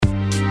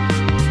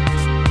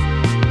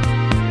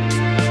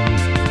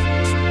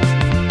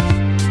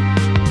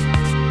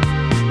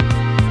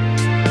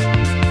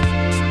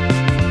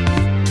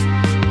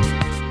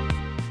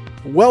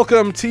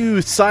Welcome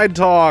to Side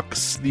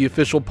Talks, the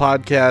official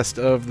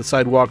podcast of the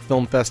Sidewalk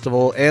Film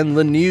Festival and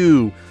the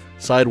new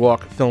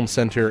Sidewalk Film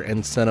Center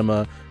and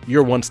Cinema,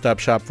 your one-stop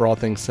shop for all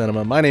things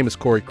cinema. My name is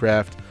Corey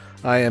Kraft.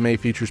 I am a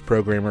features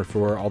programmer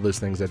for all those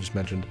things I just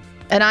mentioned.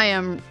 And I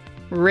am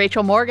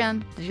Rachel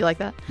Morgan. Did you like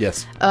that?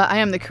 Yes. I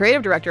am the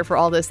creative director for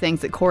all those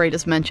things that Corey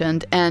just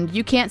mentioned. And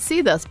you can't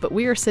see this, but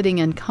we are sitting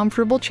in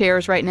comfortable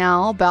chairs right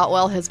now.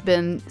 Boutwell has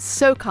been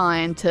so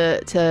kind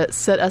to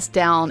sit us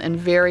down in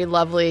very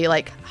lovely,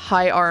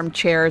 high-armed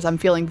chairs. I'm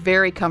feeling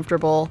very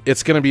comfortable.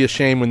 It's going to be a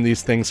shame when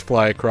these things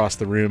fly across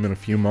the room in a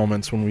few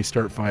moments when we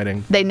start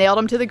fighting. They nailed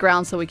them to the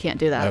ground, so we can't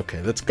do that.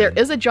 Okay, that's good.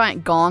 There is a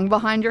giant gong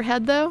behind your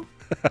head, though,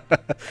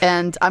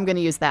 and I'm going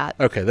to use that.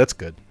 Okay, that's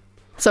good.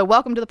 So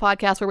welcome to the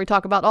podcast where we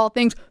talk about all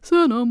things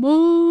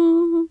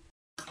cinema.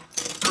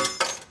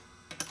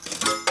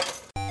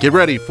 Get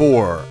ready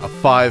for a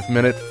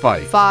 5-minute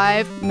fight.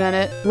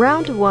 5-minute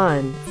Round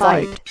 1.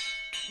 Fight.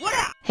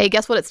 Hey,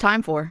 guess what it's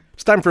time for?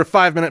 It's time for a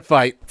 5-minute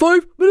fight.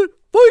 5-minute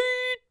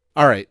fight!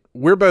 All right,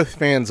 we're both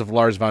fans of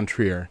Lars von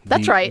Trier.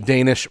 That's right.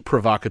 Danish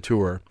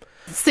provocateur.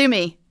 Sue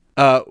me.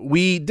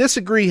 We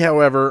disagree,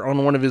 however,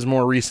 on one of his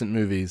more recent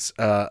movies,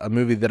 a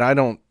movie that I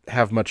don't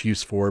have much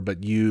use for,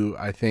 but you,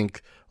 I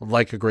think,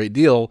 like a great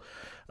deal.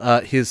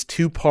 His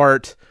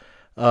two-part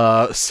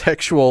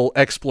sexual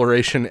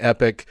exploration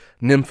epic,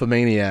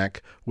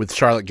 Nymphomaniac, with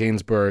Charlotte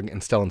Gainsbourg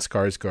and Stellan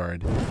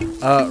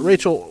Skarsgård.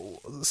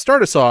 Rachel,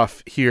 start us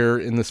off here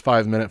in this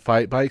 5-minute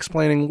fight by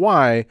explaining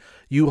why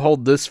you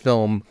hold this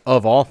film,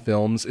 of all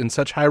films, in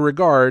such high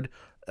regard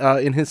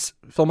in his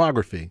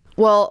filmography.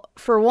 Well,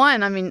 for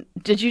one,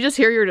 did you just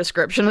hear your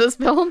description of this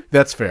film?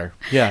 That's fair.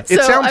 Yeah. It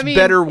So, sounds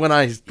better when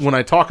I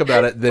talk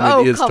about it than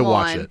it is to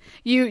watch it.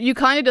 You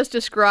kind of just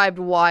described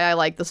why I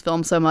like this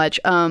film so much.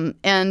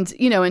 And,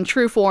 in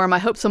true form, I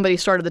hope somebody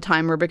started the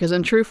timer, because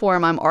in true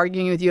form, I'm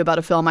arguing with you about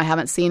a film I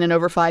haven't seen in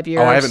over 5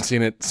 years. Oh, I haven't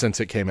seen it since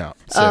it came out.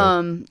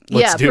 So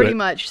let's do pretty it.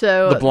 much.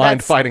 So the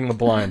blind fighting the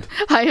blind.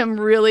 I am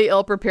really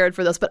ill prepared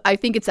for this, but I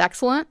think it's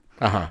excellent.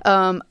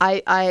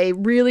 I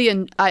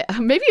really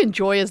maybe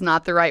enjoy is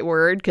not the right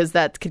word, because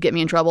that could get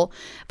me in trouble.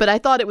 But I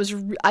thought it was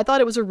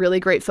a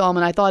really great film,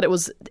 and I thought it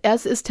was,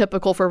 as is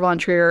typical for Von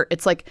Trier,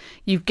 it's like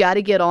you've got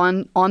to get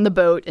on the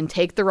boat and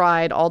take the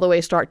ride all the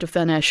way start to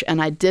finish.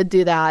 And I did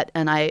do that,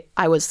 and I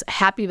was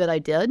happy that I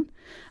did.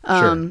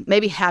 Sure.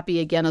 Maybe happy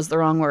again is the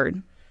wrong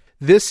word.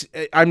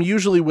 I'm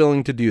usually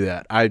willing to do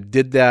that. I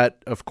did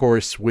that, of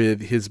course,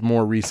 with his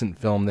more recent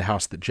film, The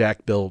House That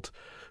Jack Built,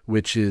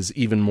 which is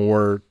even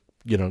more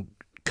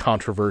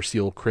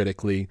controversial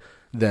critically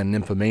than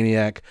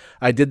Nymphomaniac.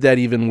 I did that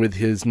even with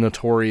his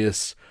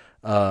notorious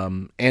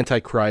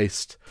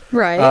Antichrist.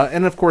 Right.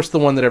 And of course, the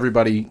one that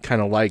everybody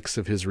kind of likes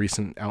of his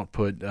recent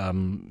output,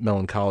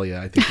 Melancholia,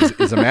 I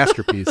think is a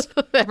masterpiece.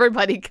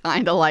 Everybody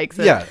kind of likes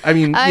it. Yeah, I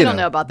don't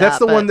know about that.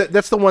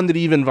 That's the one that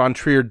even Von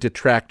Trier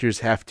detractors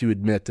have to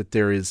admit that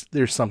there's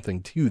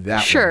something to that.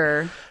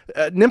 Sure.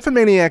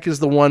 Nymphomaniac is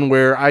the one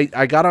where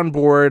I got on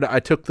board. I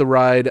took the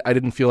ride. I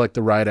didn't feel like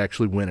the ride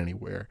actually went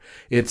anywhere.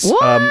 It's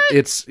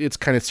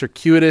kind of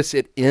circuitous.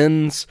 It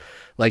ends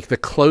like the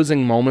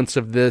closing moments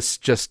of this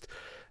just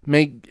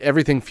make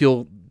everything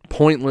feel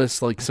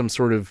pointless, like some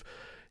sort of,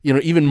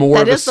 even more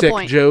of a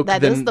sick joke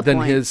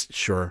than his.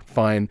 Sure,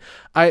 fine.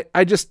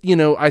 I just,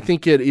 I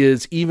think it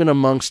is, even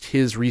amongst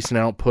his recent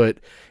output,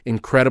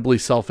 incredibly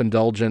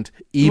self-indulgent,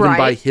 even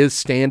by his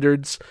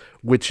standards,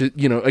 which,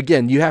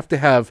 again, you have to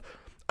have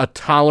a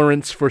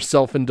tolerance for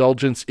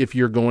self-indulgence if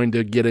you're going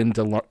to get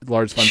into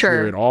Lars von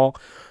Trier at all.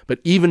 But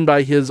even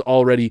by his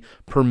already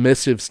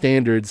permissive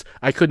standards,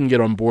 I couldn't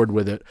get on board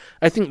with it.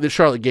 I think that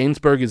Charlotte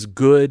Gainsbourg is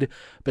good,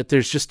 but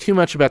there's just too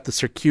much about the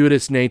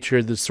circuitous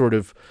nature, the sort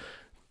of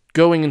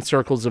going in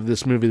circles of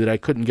this movie that I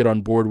couldn't get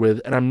on board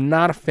with. And I'm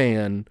not a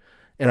fan,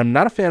 and I'm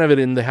not a fan of it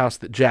in The House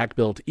That Jack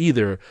Built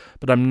either,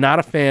 but I'm not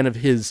a fan of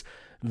his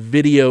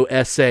video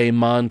essay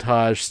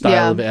montage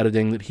style of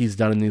editing that he's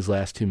done in these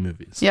last two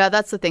movies. Yeah,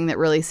 that's the thing that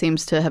really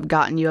seems to have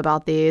gotten you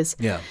about these.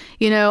 Yeah.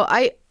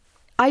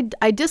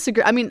 I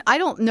disagree. I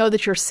don't know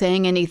that you're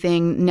saying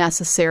anything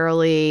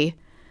necessarily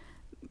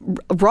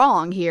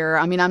wrong here.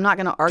 I'm not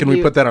going to argue. Can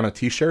we put that on a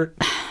T-shirt?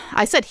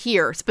 I said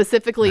here,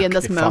 specifically in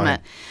this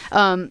moment.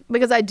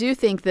 Because I do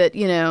think that,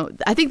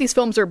 I think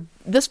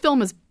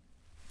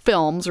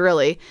films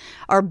really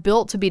are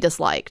built to be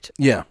disliked.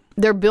 Yeah.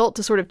 They're built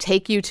to sort of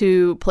take you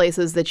to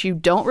places that you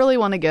don't really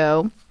want to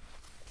go.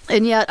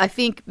 And yet I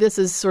think this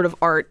is sort of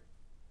art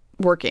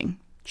working.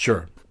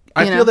 Sure.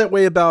 I feel that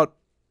way about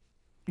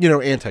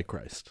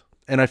Antichrist.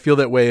 And I feel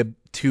that way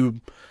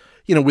too,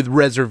 with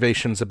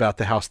reservations about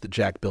The House That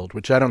Jack Built,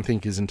 which I don't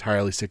think is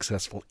entirely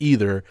successful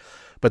either.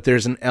 But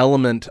there's an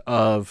element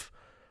of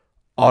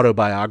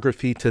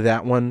autobiography to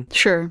that one.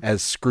 Sure.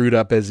 As screwed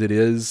up as it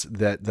is,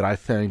 that I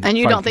find. And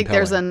you don't think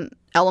there's an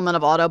element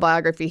of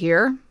autobiography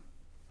here?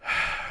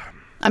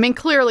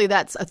 Clearly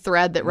that's a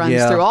thread that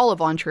runs through all of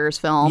Von Trier's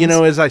films.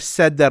 As I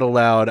said that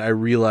aloud, I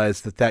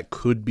realized that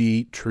could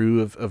be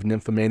true of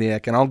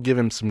Nymphomaniac, and I'll give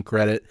him some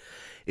credit.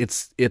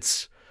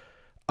 It's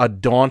a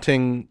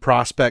daunting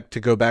prospect to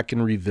go back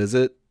and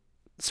revisit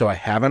so I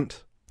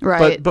haven't.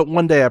 Right. But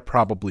one day I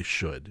probably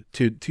should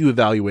to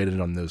evaluate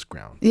it on those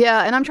grounds.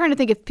 Yeah, and I'm trying to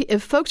think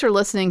if folks are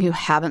listening who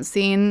haven't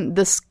seen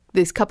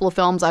these couple of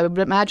films, I would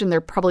imagine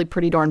they're probably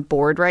pretty darn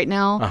bored right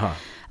now.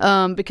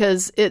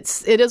 Because it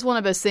is one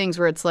of those things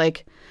where it's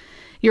like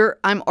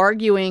I'm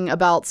arguing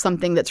about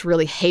something that's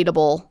really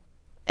hateable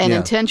and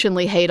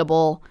intentionally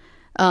hateable.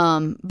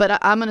 But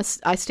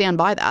I stand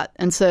by that.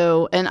 And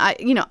so, and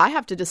I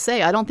have to just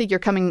say, I don't think you're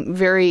coming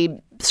very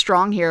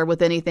strong here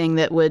with anything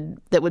that would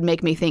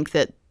make me think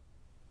that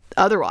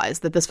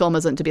otherwise, that this film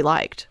isn't to be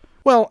liked.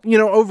 Well,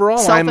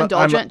 overall, I'm a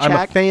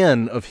Check.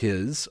 fan of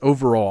his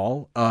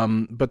overall.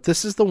 But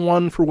this is the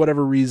one, for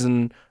whatever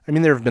reason. I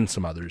mean, there have been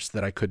some others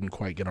that I couldn't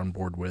quite get on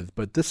board with,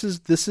 but this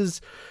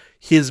is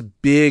his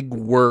big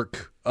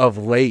work of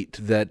late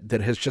that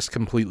has just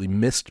completely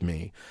missed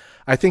me.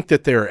 I think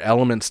that there are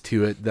elements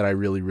to it that I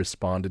really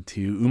responded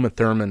to. Uma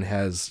Thurman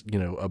has,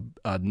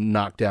 a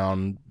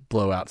knockdown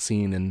blowout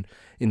scene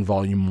in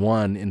Volume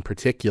 1 in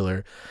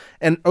particular.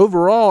 And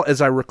overall,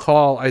 as I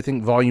recall, I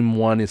think Volume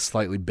 1 is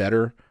slightly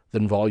better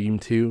than Volume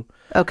 2.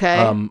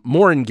 Okay.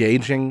 More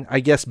engaging. I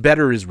guess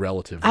better is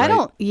relative, right?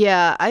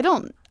 I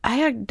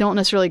don't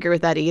necessarily agree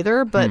with that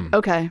either, but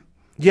okay.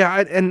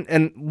 Yeah,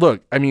 and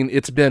look, I mean,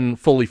 it's been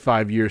fully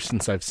 5 years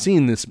since I've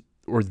seen this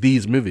or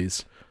these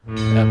movies.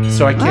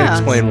 So I can't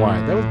explain why.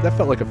 That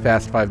felt like a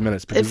fast 5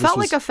 minutes. It felt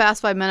like a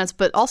fast 5 minutes,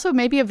 but also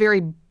maybe a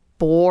very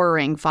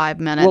boring 5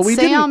 minutes. Well,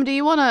 Sam, do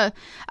you want to...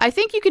 I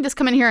think you can just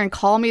come in here and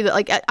call me that.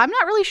 Like, I'm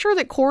not really sure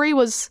that Corey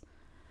was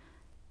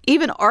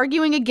even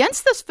arguing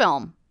against this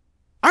film.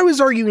 I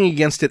was arguing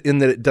against it in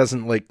that it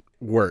doesn't,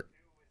 work.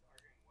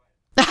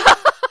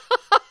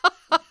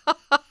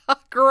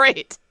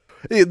 Great.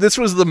 This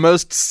was the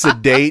most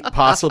sedate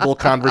possible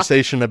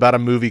conversation about a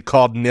movie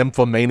called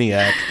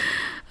Nymphomaniac.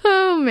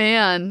 Oh,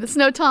 man. It's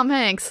no Tom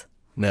Hanks.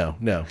 No.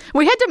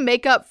 We had to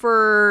make up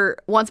for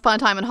Once Upon a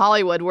Time in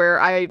Hollywood, where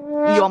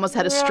you almost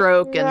had a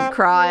stroke and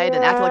cried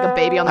and acted like a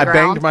baby on the ground.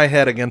 I banged my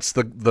head against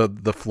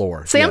the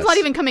floor. Sam's not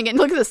even coming in.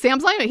 Look at this.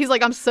 Sam's not even. He's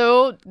like,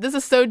 this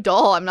is so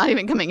dull. I'm not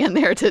even coming in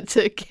there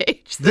to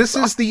gauge this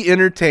is the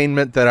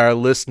entertainment that our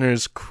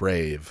listeners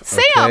crave.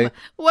 Sam, okay?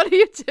 What are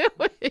you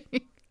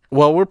doing?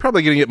 Well, we're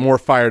probably going to get more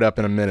fired up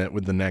in a minute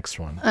with the next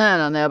one. I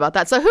don't know about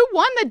that. So who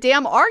won the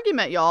damn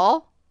argument,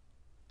 y'all?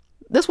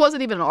 This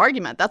wasn't even an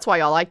argument. That's why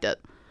y'all liked it.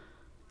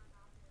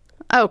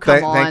 Oh,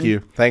 come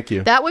on. Thank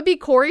you. That would be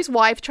Corey's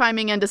wife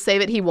chiming in to say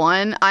that he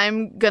won.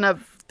 I'm going to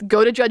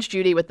go to Judge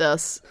Judy with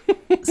this.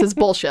 This is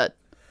bullshit.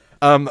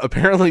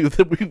 Apparently,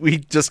 we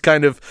just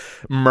kind of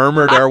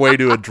murmured our way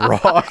to a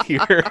draw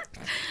here.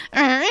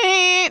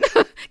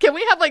 Can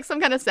we have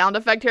some kind of sound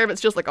effect here? If it's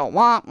just like a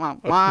wah, wah,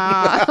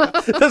 wah.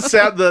 The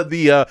sound,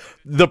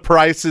 the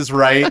Price is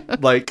Right,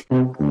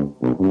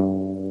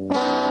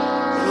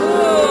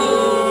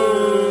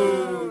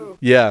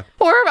 Yeah.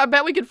 Or I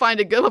bet we could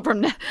find a good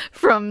one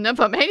from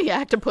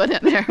Nymphomaniac to put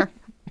in there.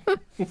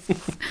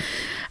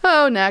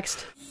 Oh,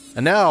 next.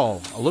 And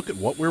now, a look at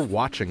what we're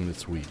watching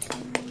this week.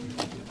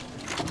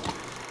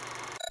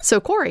 So,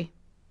 Corey,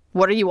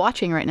 what are you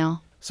watching right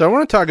now? So I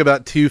want to talk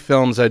about two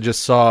films I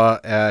just saw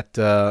at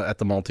the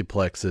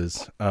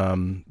multiplexes.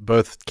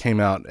 Both came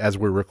out as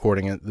we're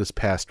recording it this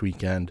past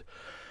weekend.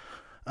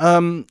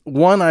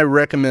 One I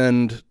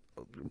recommend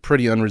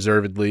pretty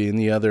unreservedly, and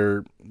the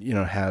other,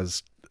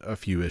 has a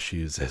few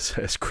issues,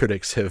 as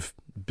critics have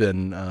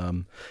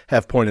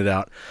pointed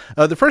out.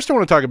 The first I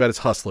want to talk about is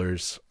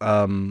Hustlers,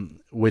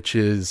 which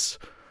is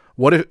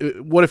what if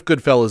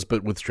Goodfellas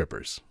but with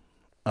strippers,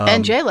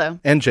 and J-Lo.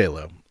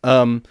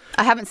 I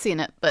haven't seen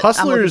it, but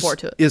Hustlers I'm looking forward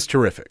to it. Is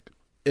terrific.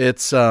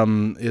 It's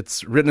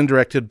written and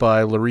directed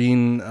by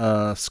Lorene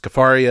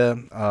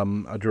Scafaria,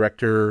 a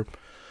director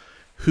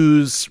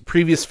whose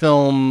previous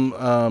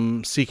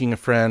film, Seeking a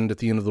Friend at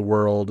the End of the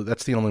World,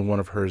 that's the only one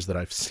of hers that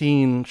I've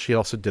seen. She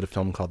also did a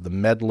film called The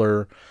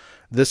Meddler.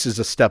 This is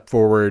a step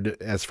forward,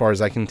 as far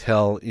as I can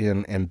tell,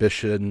 in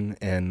ambition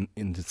and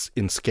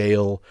in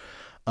scale.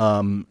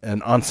 An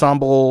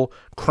ensemble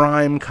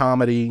crime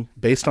comedy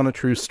based on a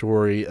true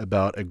story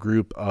about a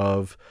group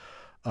of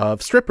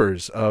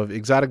strippers, of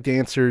exotic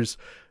dancers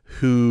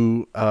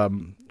who,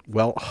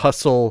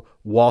 hustle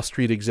Wall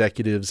Street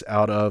executives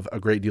out of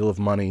a great deal of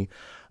money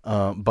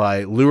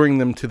by luring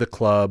them to the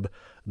club,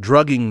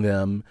 drugging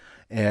them,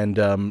 and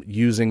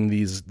using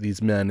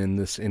these men in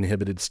this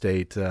inhibited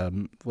state,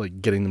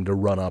 getting them to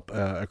run up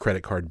a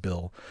credit card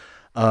bill.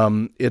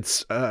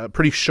 It's a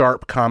pretty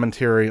sharp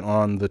commentary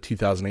on the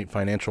 2008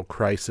 financial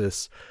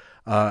crisis,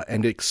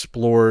 and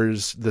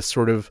explores this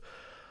sort of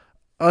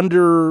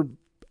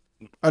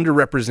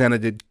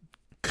underrepresented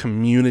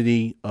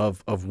community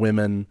of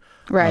women,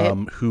 right,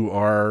 who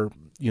are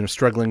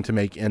struggling to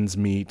make ends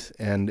meet,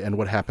 and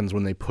what happens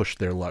when they push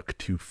their luck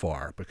too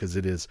far, because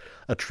it is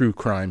a true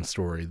crime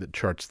story that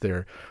charts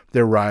their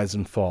rise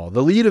and fall.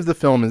 The lead of the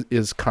film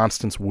is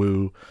Constance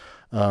Wu,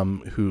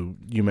 who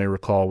you may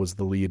recall was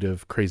the lead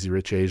of Crazy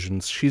Rich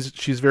Asians.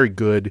 She's very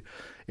good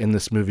in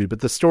this movie, but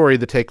the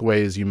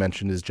takeaway, as you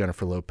mentioned, is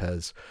Jennifer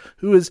Lopez,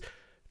 who is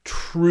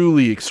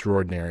truly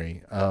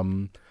extraordinary.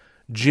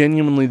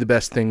 genuinely the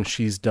best thing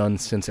she's done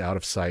since Out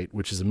of Sight,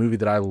 which is a movie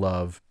that I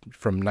love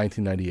from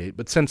 1998.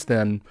 But since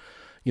then,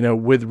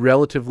 with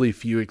relatively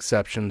few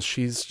exceptions,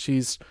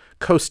 she's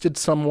coasted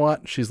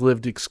somewhat. She's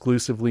lived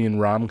exclusively in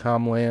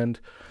rom-com land.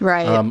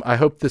 Right. I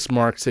hope this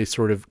marks a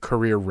sort of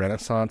career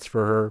renaissance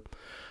for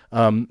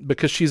her,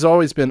 because she's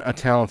always been a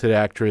talented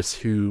actress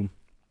who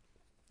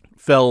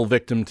fell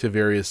victim to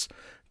various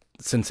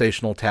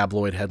sensational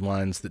tabloid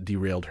headlines that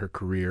derailed her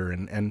career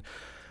and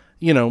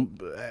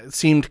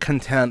seemed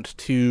content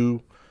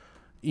to,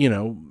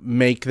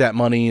 make that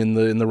money in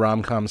the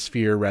rom-com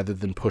sphere rather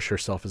than push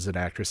herself as an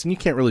actress. And you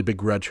can't really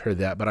begrudge her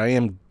that, but I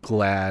am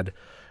glad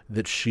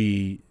that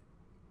she,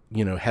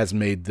 has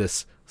made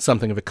this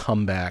something of a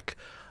comeback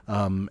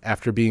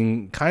after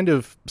being kind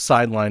of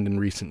sidelined in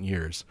recent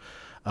years.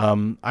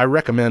 I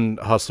recommend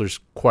Hustlers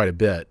quite a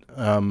bit.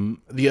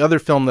 The other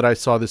film that I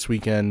saw this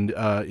weekend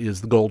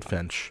is The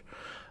Goldfinch,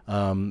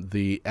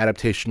 the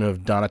adaptation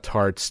of Donna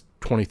Tartt's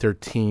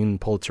 2013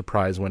 Pulitzer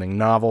Prize-winning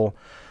novel.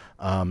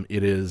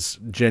 It is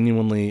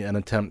genuinely an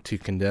attempt to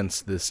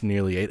condense this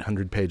nearly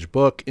 800-page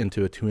book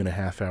into a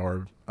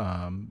 2.5-hour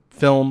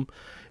film.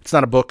 It's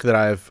not a book that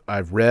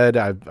I've read.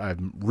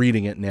 I'm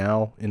reading it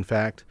now, in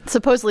fact.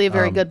 Supposedly a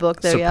very good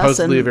book, though, yes.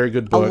 Supposedly a very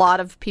good book. A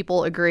lot of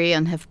people agree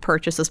and have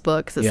purchased this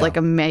book because it's like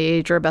a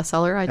major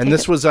bestseller. And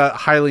this was a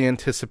highly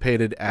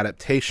anticipated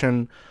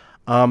adaptation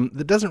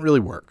that doesn't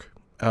really work,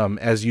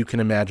 as you can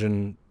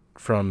imagine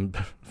from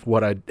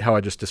how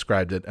I just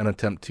described it, an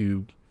attempt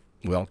to,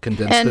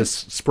 condense this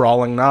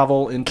sprawling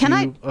novel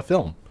into a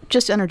film.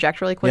 Just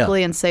interject really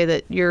quickly and say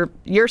that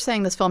you're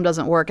saying this film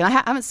doesn't work, and I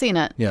haven't seen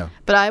it. Yeah.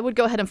 But I would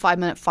go ahead and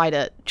 5-minute fight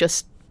it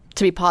just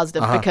to be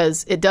positive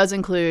because it does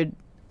include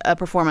a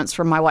performance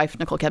from my wife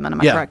Nicole Kidman.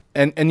 Am I correct?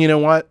 And you know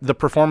what? The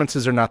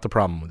performances are not the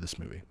problem with this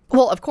movie.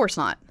 Well, of course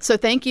not. So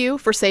thank you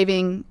for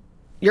saving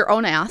your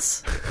own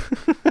ass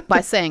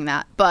by saying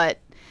that. But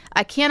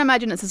I can't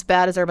imagine it's as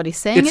bad as everybody's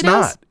saying it is. It's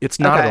not. It's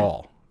not at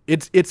all.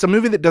 It's a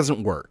movie that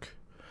doesn't work,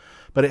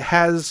 but it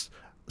has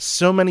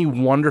so many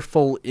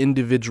wonderful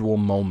individual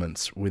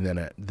moments within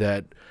it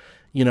that,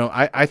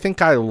 I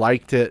think I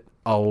liked it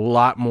a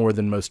lot more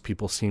than most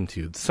people seem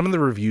to. Some of the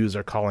reviews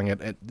are calling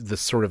it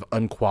this sort of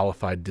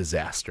unqualified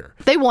disaster.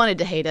 They wanted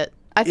to hate it.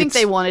 I think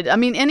they wanted. I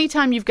mean,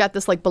 anytime you've got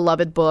this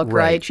beloved book,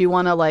 right? You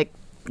want to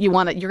you're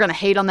going to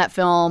hate on that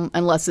film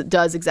unless it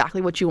does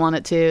exactly what you want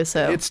it to.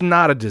 So it's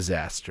not a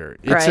disaster.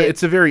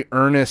 It's a very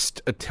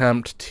earnest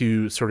attempt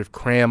to sort of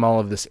cram all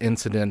of this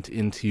incident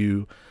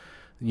into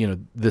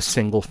this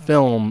single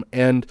film.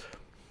 And,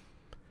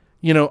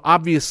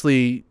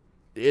 obviously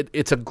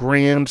it's a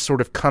grand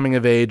sort of coming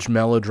of age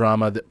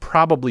melodrama that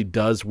probably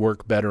does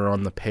work better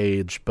on the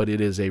page, but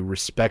it is a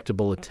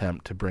respectable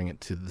attempt to bring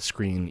it to the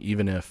screen,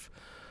 even if,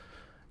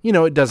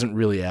 it doesn't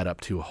really add up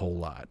to a whole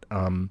lot.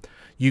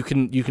 You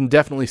can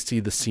definitely see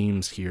the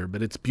seams here,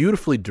 but it's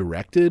beautifully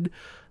directed.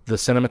 The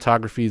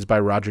cinematography is by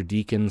Roger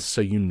Deakins,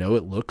 so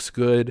it looks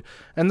good.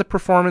 And the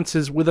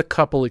performances, with a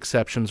couple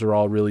exceptions, are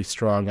all really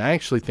strong. I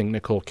actually think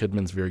Nicole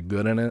Kidman's very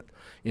good in it,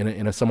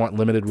 in a somewhat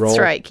limited role.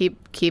 That's right.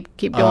 Keep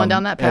going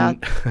down that path.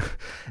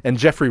 And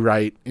Jeffrey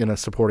Wright in a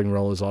supporting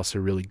role is also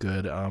really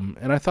good.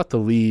 And I thought the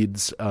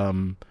leads,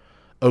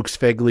 Oakes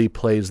Fegley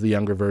plays the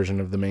younger version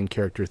of the main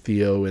character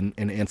Theo, and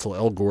Ansel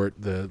Elgort,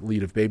 the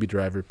lead of Baby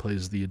Driver,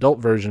 plays the adult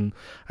version.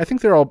 I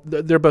think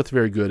they're both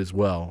very good as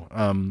well.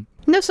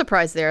 No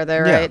surprise there,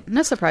 right?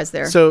 No surprise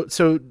there.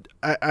 So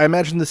I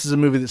imagine this is a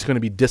movie that's going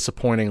to be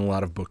disappointing a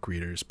lot of book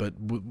readers, but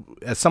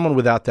as someone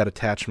without that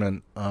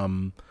attachment,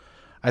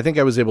 I think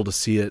I was able to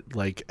see it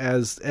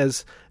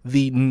as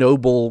the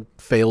noble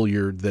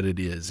failure that it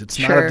is. It's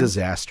not a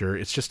disaster.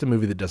 It's just a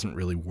movie that doesn't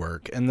really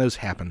work, and those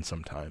happen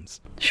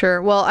sometimes.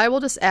 Sure. Well, I will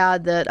just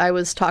add that I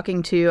was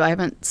talking to, I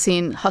haven't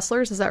seen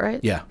Hustlers, is that right?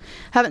 Yeah.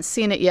 Haven't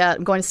seen it yet.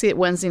 I'm going to see it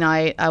Wednesday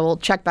night. I will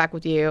check back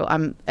with you.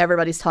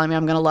 Everybody's telling me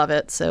I'm going to love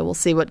it, so we'll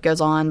see what goes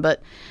on.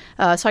 But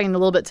I was talking a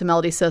little bit to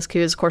Melody Sisk,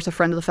 who's, of course, a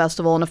friend of the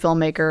festival and a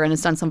filmmaker and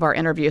has done some of our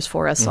interviews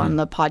for us on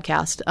the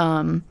podcast.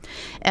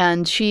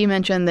 And she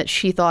mentioned that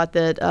she thought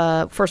that,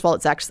 first of all,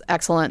 it's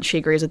excellent. She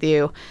agrees with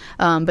you.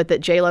 But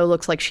that J-Lo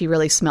looks like she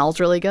really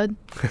smells really good.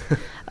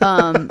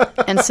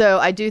 And so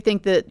I do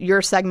think that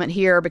your segment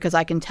here, because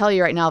I can tell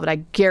you right now that I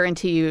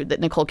guarantee you that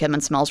Nicole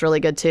Kidman smells really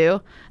good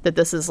too, that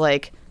this is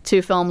like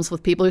two films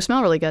with people who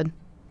smell really good.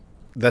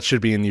 That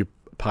should be in your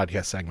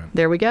podcast segment.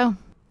 There we go.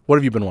 What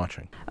have you been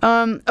watching?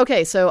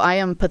 Okay, so I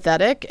am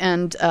pathetic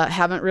and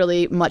haven't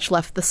really much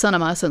left the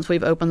cinema since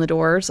we've opened the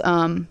doors.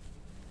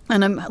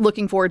 And I'm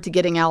looking forward to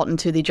getting out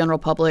into the general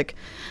public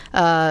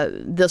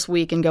this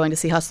week and going to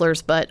see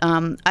Hustlers. But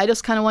I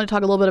just kind of want to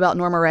talk a little bit about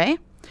Norma Rae,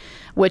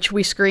 which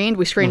we screened.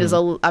 We screened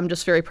I'm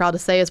just very proud to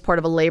say, as part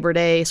of a Labor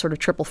Day sort of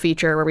triple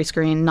feature where we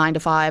screened 9 to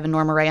 5 and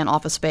Norma Rae and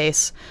Office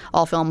Space,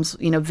 all films,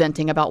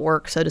 venting about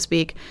work, so to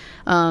speak.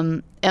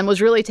 And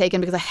was really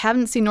taken because I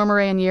haven't seen Norma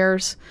Rae in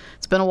years.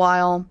 It's been a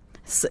while.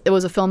 It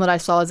was a film that I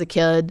saw as a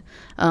kid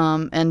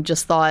and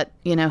just thought,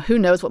 who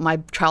knows what my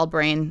child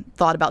brain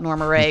thought about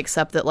Norma Rae,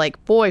 except that,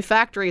 boy,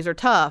 factories are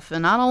tough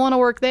and I don't want to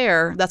work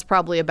there. That's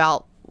probably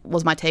about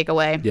was my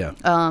takeaway. Yeah.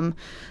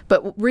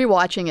 But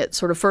rewatching it,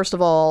 sort of, first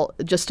of all,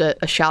 just a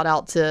shout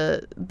out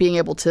to being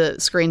able to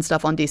screen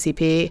stuff on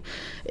DCP.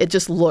 It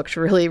just looked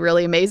really,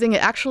 really amazing.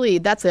 Actually,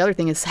 that's the other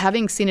thing, is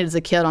having seen it as a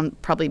kid on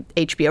probably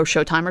HBO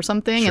Showtime or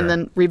something, and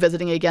then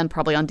revisiting it again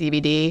probably on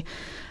DVD.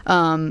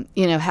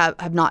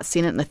 Have not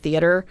seen it in the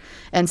theater,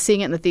 and seeing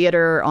it in the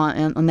theater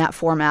on that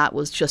format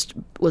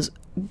was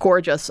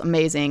gorgeous,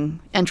 amazing,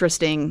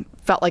 interesting.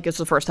 Felt like it was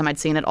the first time I'd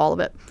seen it, all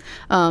of it.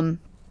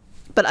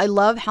 But I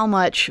love how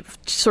much,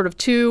 sort of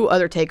two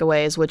other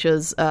takeaways, which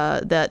is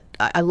that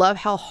I love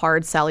how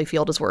hard Sally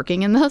Field is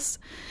working in this.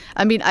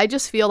 I mean, I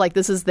just feel like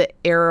this is the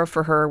era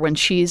for her when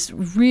she's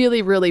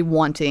really, really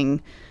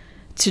wanting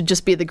to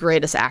just be the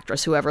greatest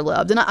actress who ever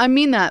lived. And I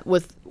mean that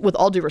with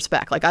all due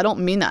respect. Like, I don't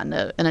mean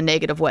that in a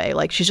negative way.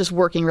 Like, she's just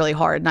working really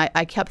hard. And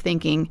I kept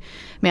thinking,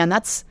 man,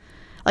 that's...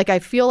 Like, I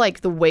feel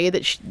like the way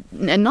that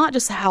and not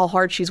just how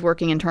hard she's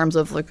working in terms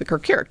of like her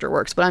character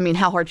works, but I mean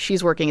how hard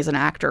she's working as an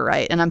actor,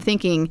 right? And I'm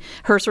thinking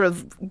her sort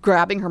of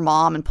grabbing her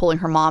mom and pulling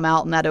her mom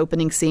out in that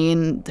opening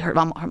scene,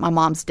 my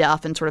mom's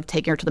death, and sort of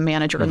taking her to the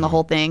manager and the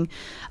whole thing.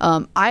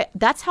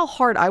 That's how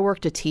hard I work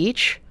to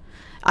teach.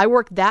 I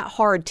work that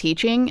hard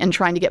teaching and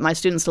trying to get my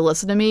students to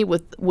listen to me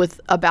with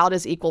about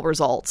as equal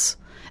results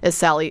as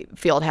Sally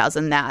Field has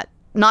in that.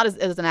 Not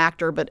as an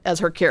actor, but as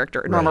her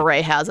character, Norma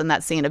Ray has in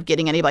that scene of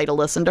getting anybody to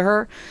listen to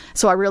her.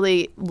 So I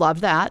really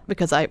loved that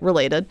because I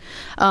related.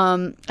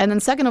 And then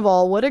second of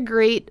all, what a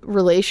great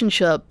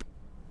relationship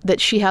that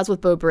she has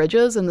with Beau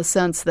Bridges, in the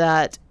sense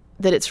that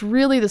it's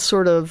really the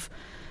sort of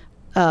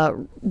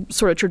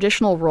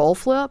traditional role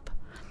flip,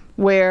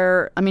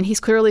 where, I mean,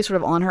 he's clearly sort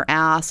of on her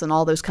ass and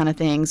all those kind of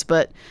things,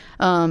 but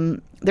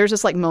there's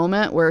this like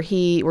moment where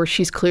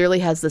she's clearly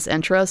has this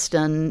interest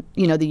in,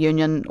 the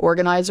union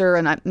organizer,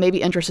 and maybe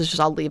interest is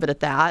just, I'll leave it at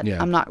that.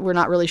 Yeah. We're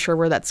not really sure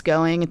where that's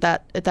going at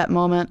that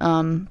moment.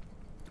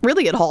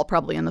 Really at all,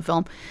 probably in the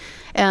film.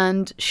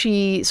 And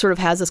she sort of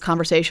has this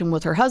conversation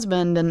with her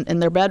husband in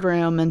their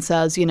bedroom and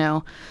says,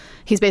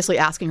 he's basically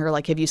asking her,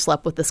 like, have you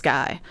slept with this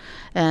guy?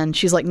 And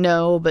she's like,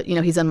 no, but,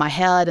 he's in my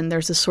head. And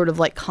there's this sort of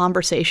like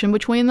conversation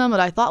between them that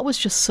I thought was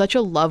just such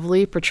a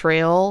lovely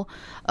portrayal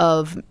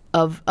of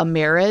a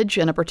marriage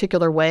in a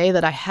particular way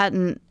that I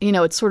hadn't,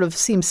 it sort of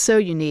seems so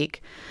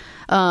unique.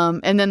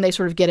 And then they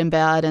sort of get in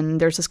bed,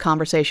 and there's this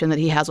conversation that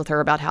he has with her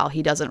about how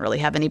he doesn't really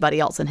have anybody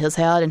else in his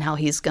head and how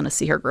he's going to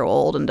see her grow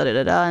old and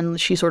da-da-da-da. And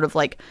she sort of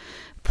like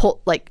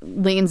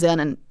leans in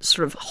and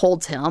sort of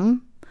holds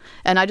him.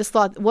 And I just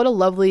thought, what a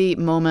lovely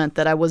moment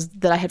that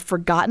I had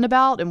forgotten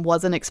about and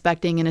wasn't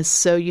expecting, and is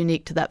so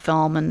unique to that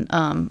film. And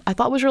I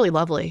thought was really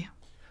lovely.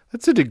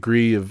 That's a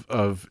degree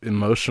of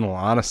emotional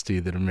honesty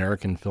that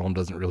American film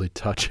doesn't really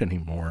touch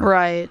anymore.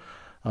 Right.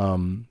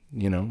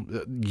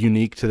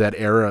 Unique to that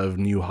era of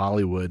New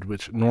Hollywood,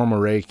 which Norma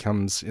Ray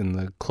comes in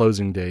the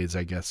closing days,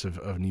 I guess,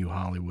 of New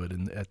Hollywood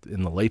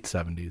in the late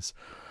 70s.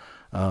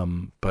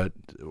 But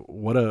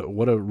what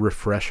a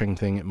refreshing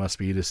thing it must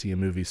be to see a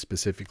movie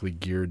specifically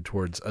geared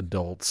towards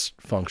adults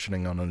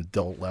functioning on an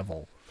adult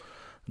level.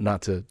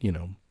 Not to,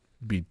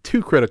 be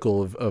too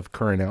critical of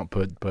current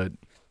output, but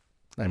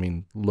I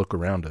mean, look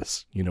around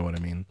us. You know what I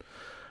mean?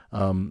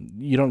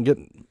 You don't get,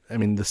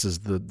 this is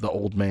the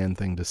old man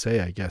thing to say,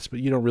 I guess, but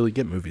you don't really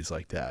get movies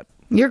like that.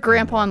 You're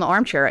grandpa in the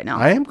armchair right now.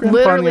 I am grandpa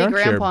Literally in the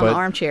armchair. Grandpa in the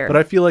armchair. But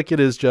I feel like it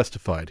is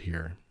justified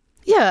here.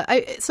 Yeah,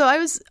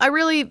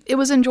 it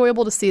was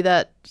enjoyable to see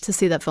that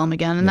film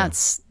again, and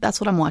that's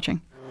what I'm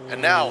watching.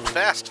 And now,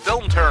 fast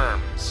film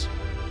terms.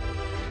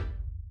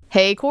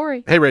 Hey,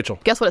 Corey. Hey, Rachel.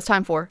 Guess what it's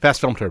time for? Fast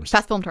film terms.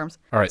 Fast film terms.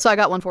 All right. So I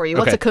got one for you.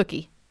 What's Okay. a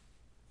cookie?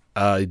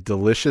 A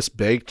delicious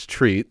baked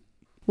treat.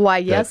 Why,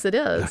 yes, it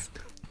is.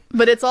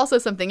 But it's also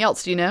something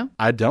else. Do you know?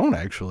 I don't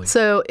actually.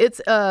 So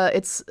it's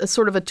a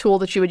sort of a tool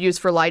that you would use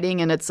for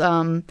lighting, and it's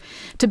to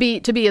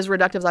be as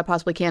reductive as I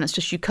possibly can. It's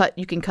just you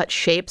can cut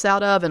shapes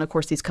out of, and of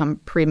course these come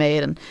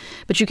pre-made,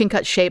 but you can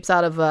cut shapes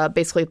out of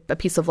basically a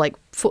piece of like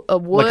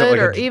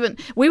wood, even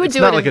we would do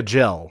it. It's not like a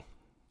gel.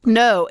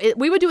 No,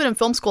 we would do it in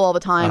film school all the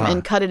time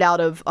and cut it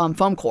out of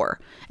foam core.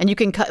 And you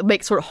can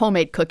make sort of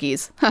homemade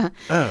cookies.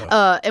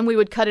 And we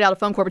would cut it out of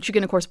foam core, but you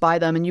can, of course, buy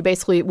them. And you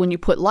basically, when you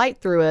put light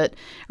through it,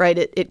 right,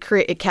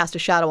 it casts a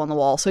shadow on the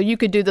wall. So you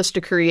could do this to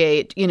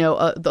create,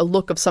 the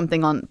look of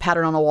something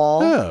pattern on a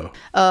wall.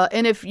 Oh.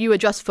 And if you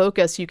adjust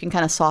focus, you can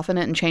kind of soften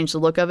it and change the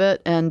look of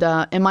it. And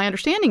my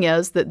understanding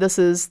is that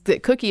that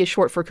cookie is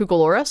short for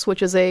Cucaloris,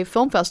 which is a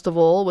film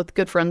festival with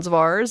good friends of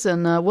ours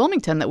in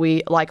Wilmington that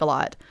we like a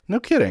lot. No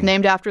kidding.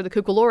 Named after the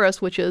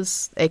Cucaloris, which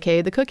is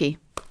a.k.a. the cookie.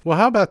 Well,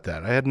 how about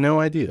that? I had no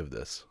idea of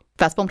this.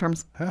 Fast film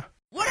terms. Huh.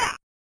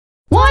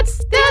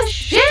 What's this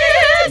shit?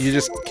 You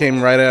just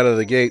came right out of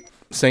the gate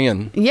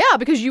singing. Yeah,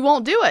 because you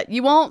won't do it.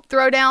 You won't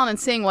throw down and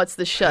sing what's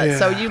the shit. Yeah.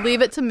 So you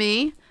leave it to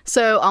me.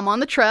 So I'm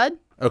on the tread.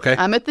 Okay.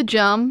 I'm at the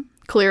gym,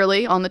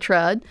 clearly, on the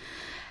tread.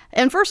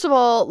 And first of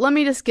all, let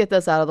me just get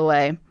this out of the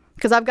way,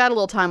 because I've got a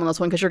little time on this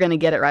one, because you're going to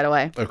get it right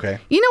away. Okay.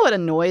 You know what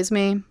annoys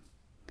me?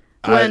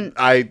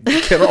 I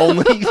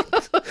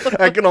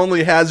can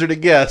only hazard a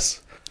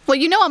guess. Well,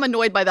 I'm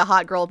annoyed by the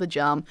hot girl at the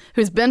gym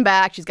who's been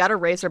back. She's got her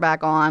racer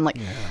back on. Like,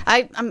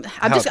 yeah.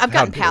 I've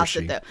gotten past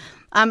it though.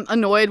 I'm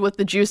annoyed with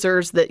the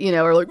juicers that,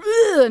 are like,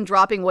 and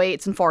dropping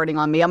weights and farting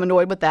on me. I'm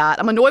annoyed with that.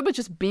 I'm annoyed with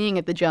just being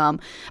at the gym.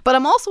 But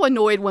I'm also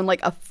annoyed when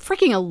like a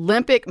freaking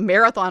Olympic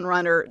marathon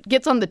runner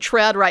gets on the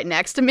tread right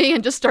next to me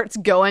and just starts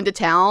going to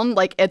town.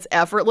 Like, it's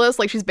effortless.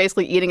 Like, she's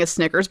basically eating a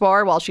Snickers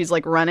bar while she's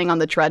like running on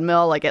the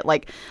treadmill, like at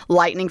like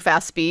lightning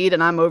fast speed.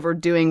 And I'm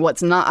overdoing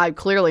I'm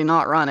clearly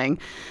not running.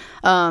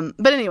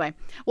 But anyway,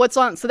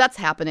 so that's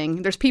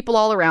happening. There's people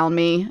all around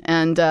me,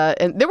 and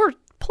there were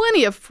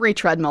plenty of free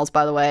treadmills,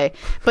 by the way,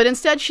 but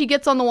instead she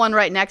gets on the one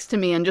right next to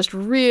me and just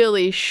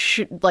really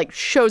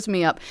shows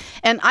me up.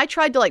 And I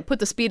tried to like put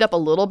the speed up a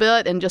little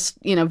bit and just,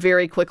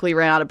 very quickly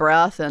ran out of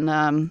breath. And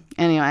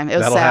anyway, it was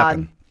That'll sad.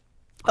 Happen.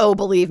 Oh,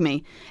 believe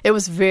me, it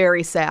was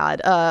very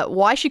sad.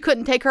 Why she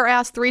couldn't take her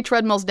ass 3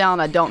 treadmills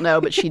down, I don't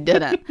know, but she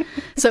didn't.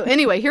 So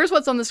anyway, here's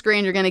what's on the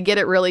screen. You're going to get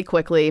it really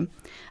quickly.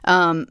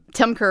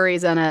 Tim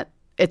Curry's in it.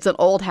 It's an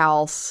old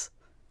house.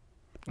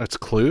 That's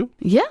Clue?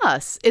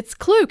 Yes, it's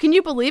Clue. Can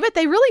you believe it?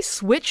 They really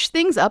switch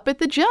things up at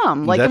the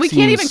gym. Like, we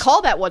can't even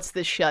call that What's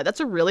This Shit. That's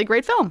a really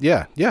great film.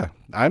 Yeah.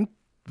 I'm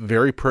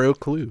very pro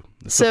Clue.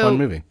 It's a fun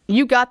movie.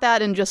 You got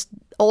that in just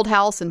Old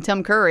House and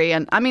Tim Curry.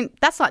 And I mean,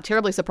 that's not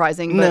terribly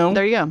surprising, but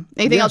there you go.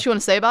 Anything else you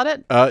want to say about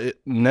it?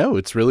 No,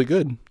 it's really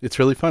good. It's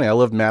really funny. I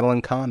love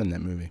Madeline Kahn in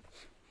that movie.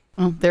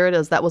 Oh, there it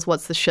is. That was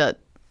What's the Shit.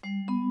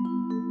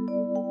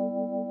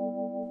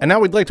 And now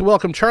we'd like to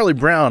welcome Charlie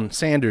Brown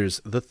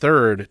Sanders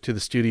III to the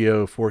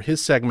studio for his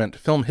segment,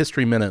 Film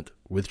History Minute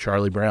with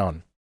Charlie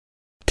Brown.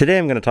 Today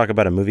I'm going to talk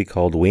about a movie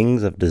called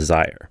Wings of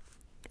Desire.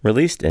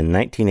 Released in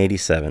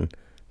 1987,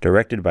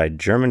 directed by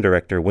German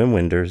director Wim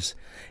Wenders,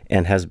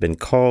 and has been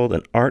called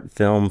an art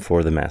film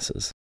for the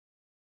masses.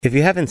 If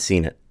you haven't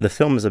seen it, the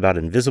film is about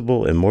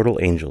invisible, immortal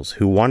angels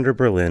who wander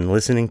Berlin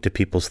listening to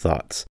people's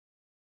thoughts.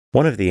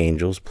 One of the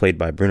angels, played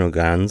by Bruno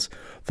Ganz,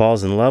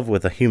 falls in love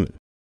with a human.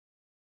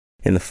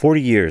 In the 40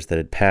 years that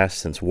had passed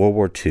since World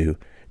War II,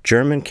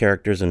 German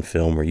characters in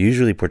film were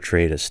usually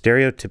portrayed as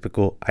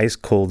stereotypical,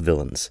 ice-cold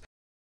villains.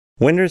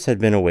 Wenders had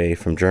been away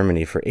from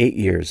Germany for 8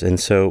 years, and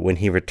so when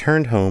he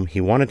returned home,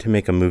 he wanted to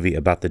make a movie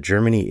about the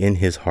Germany in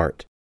his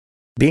heart.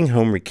 Being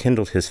home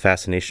rekindled his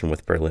fascination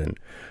with Berlin,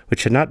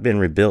 which had not been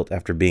rebuilt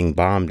after being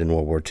bombed in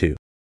World War II,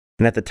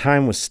 and at the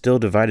time was still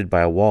divided by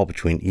a wall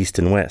between East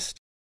and West.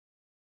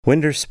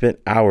 Wenders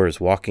spent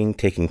hours walking,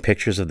 taking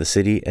pictures of the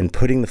city, and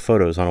putting the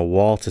photos on a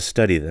wall to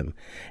study them,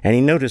 and he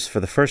noticed for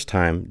the first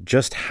time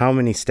just how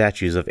many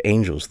statues of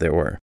angels there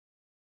were.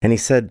 And he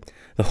said,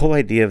 "The whole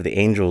idea of the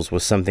angels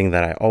was something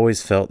that I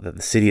always felt that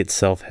the city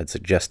itself had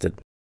suggested."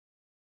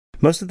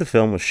 Most of the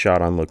film was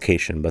shot on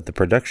location, but the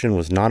production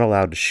was not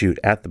allowed to shoot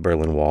at the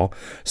Berlin Wall,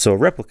 so a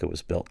replica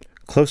was built,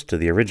 close to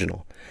the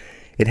original.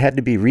 It had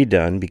to be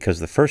redone because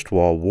the first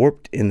wall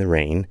warped in the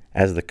rain,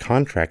 as the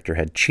contractor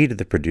had cheated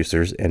the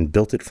producers and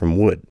built it from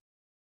wood.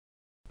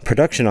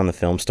 Production on the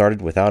film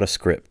started without a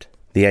script.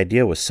 The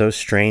idea was so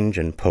strange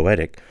and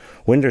poetic,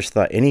 Wenders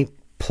thought any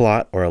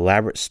plot or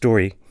elaborate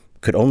story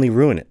could only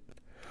ruin it.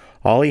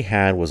 All he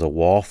had was a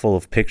wall full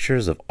of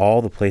pictures of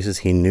all the places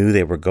he knew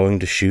they were going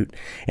to shoot,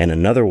 and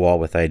another wall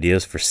with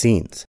ideas for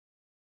scenes.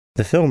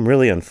 The film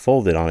really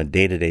unfolded on a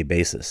day-to-day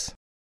basis.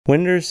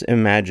 Wenders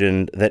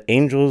imagined that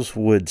angels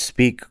would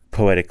speak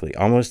poetically,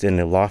 almost in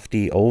a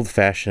lofty,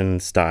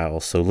 old-fashioned style,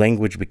 so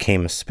language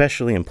became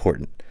especially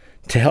important.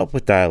 To help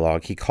with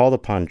dialogue, he called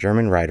upon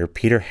German writer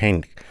Peter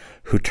Handke,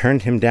 who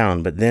turned him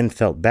down but then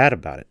felt bad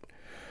about it.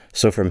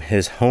 So from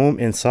his home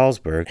in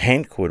Salzburg,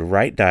 Handke would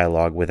write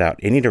dialogue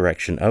without any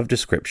direction of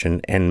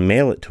description and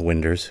mail it to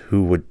Wenders,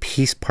 who would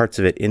piece parts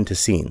of it into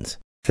scenes.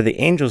 For the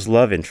angel's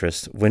love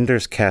interest,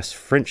 Wenders cast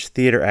French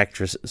theater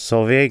actress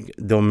Solveig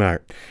Domart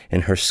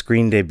in her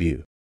screen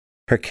debut.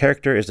 Her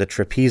character is a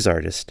trapeze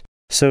artist,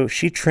 so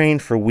she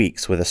trained for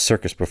weeks with a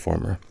circus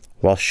performer.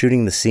 While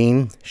shooting the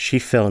scene, she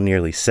fell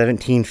nearly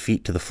 17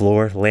 feet to the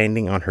floor,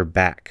 landing on her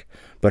back,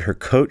 but her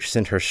coach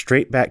sent her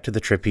straight back to the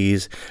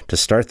trapeze to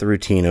start the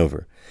routine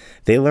over.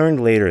 They learned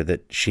later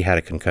that she had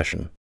a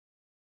concussion.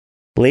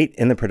 Late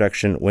in the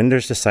production,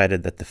 Wenders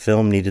decided that the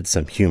film needed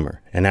some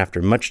humor, and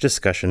after much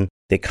discussion,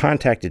 they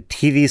contacted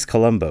TV's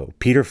Columbo,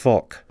 Peter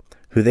Falk,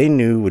 who they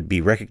knew would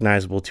be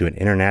recognizable to an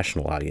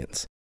international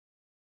audience.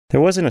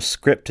 There wasn't a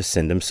script to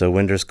send him, so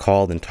Wenders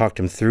called and talked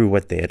him through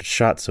what they had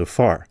shot so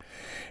far,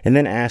 and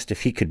then asked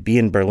if he could be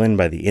in Berlin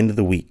by the end of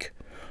the week.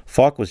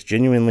 Falk was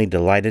genuinely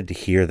delighted to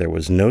hear there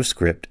was no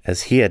script,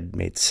 as he had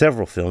made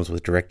several films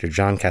with director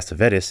John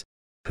Cassavetes,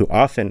 who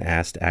often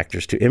asked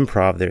actors to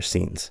improv their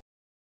scenes.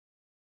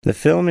 The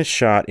film is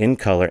shot in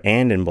color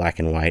and in black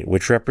and white,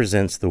 which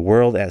represents the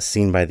world as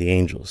seen by the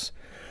angels.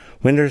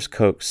 Wenders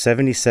coaxed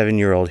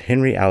 77-year-old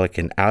Henry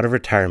Alekin out of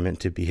retirement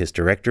to be his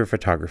director of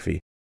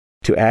photography.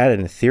 To add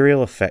an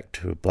ethereal effect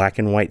to black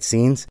and white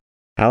scenes,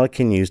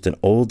 Alekin used an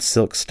old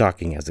silk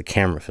stocking as a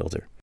camera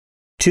filter.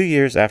 2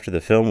 years after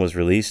the film was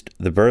released,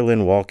 the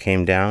Berlin Wall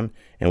came down,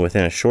 and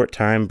within a short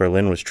time,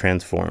 Berlin was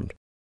transformed.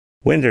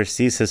 Winders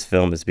sees his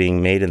film as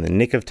being made in the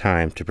nick of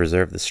time to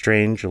preserve the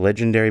strange,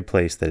 legendary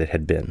place that it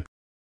had been.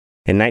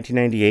 In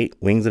 1998,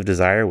 Wings of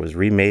Desire was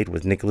remade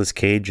with Nicolas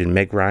Cage and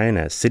Meg Ryan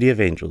as City of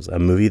Angels, a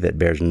movie that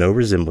bears no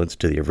resemblance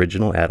to the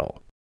original at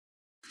all.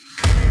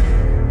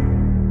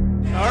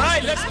 All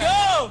right, let's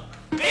go!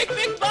 Big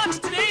bucks,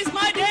 today's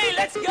my day,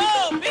 let's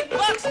go! Big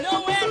bucks,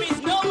 no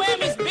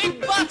whammies, big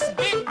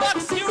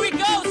bucks, here we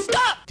go,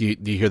 stop! Do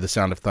you hear the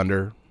sound of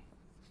thunder?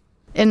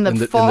 In the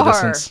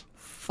distance?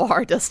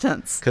 Far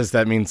distance. Because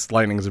that means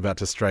lightning is about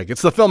to strike.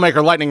 It's the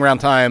Filmmaker Lightning Round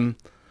time.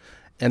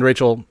 And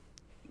Rachel,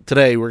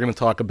 today we're going to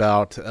talk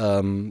about,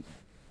 every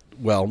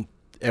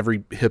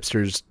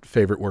hipster's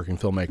favorite working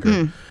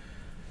filmmaker.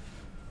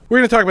 We're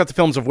going to talk about the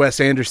films of Wes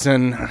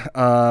Anderson.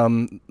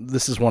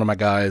 This is one of my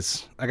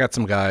guys. I got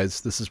some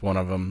guys. This is one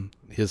of them.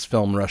 His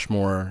film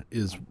Rushmore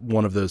is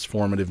one of those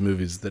formative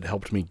movies that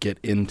helped me get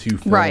into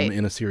film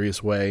in a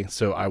serious way.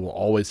 So I will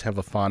always have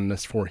a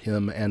fondness for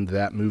him and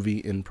that movie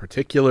in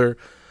particular.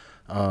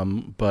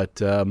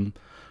 But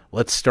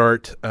let's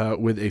start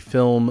with a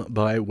film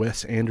by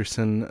Wes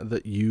Anderson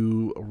that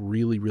you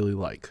really, really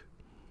like.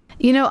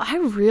 You know, I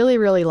really,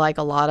 really like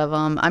a lot of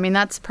them. I mean,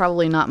 that's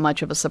probably not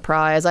much of a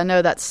surprise. I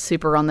know that's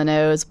super on the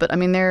nose, but I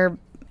mean, they're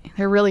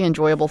really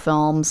enjoyable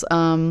films.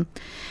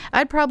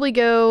 I'd probably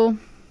go,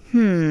 I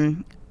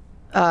think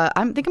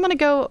I'm going to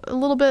go a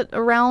little bit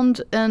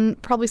around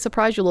and probably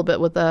surprise you a little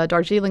bit with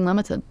Darjeeling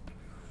Limited.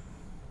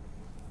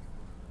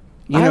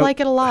 I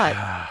like it a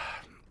lot.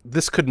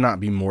 This could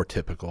not be more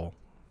typical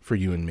for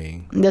you and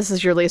me. This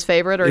is your least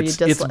favorite, or it's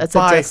a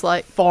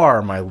dislike?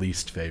 Far my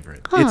least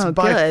favorite. Oh, it's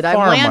by good. I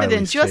far landed my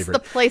in least just favorite. the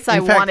place In I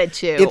fact, wanted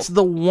to. It's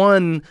the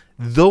one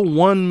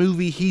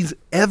movie he's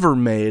ever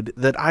made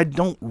that I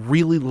don't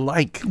really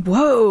like.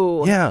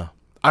 Whoa. Yeah.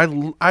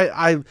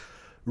 I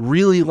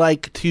really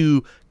like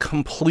to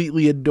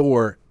completely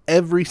adore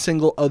every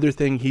single other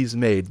thing he's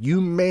made. You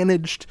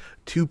managed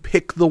to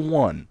pick the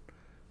one.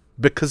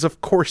 Because of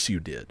course you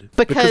did.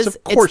 Because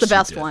it's the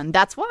best one.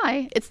 That's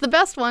why. It's the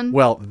best one.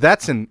 Well,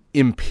 that's an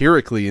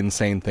empirically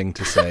insane thing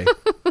to say.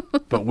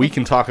 But we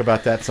can talk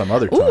about that some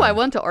other time. Ooh, I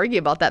want to argue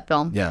about that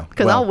film. Yeah.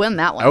 Because I'll win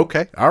that one.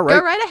 Okay. All right.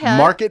 Go right ahead.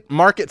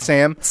 Mark it,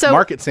 Sam.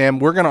 Mark it, Sam.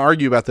 We're going to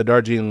argue about the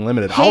Darjeeling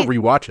Limited. I'll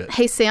rewatch it.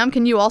 Hey, Sam,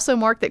 can you also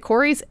mark that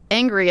Corey's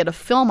angry at a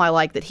film I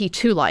like that he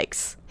too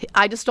likes?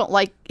 I just don't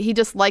like, he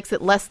just likes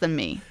it less than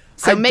me.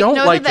 So make note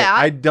of that.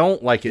 I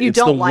don't like it. You it's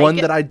don't the like one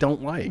it? that I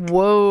don't like.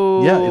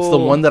 Whoa. Yeah, it's the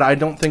one that I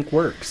don't think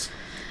works.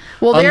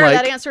 Well,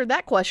 that answered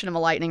that question of a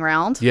lightning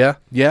round. Yeah.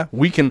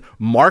 We can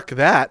mark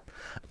that.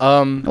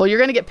 Well, you're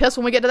going to get pissed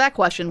when we get to that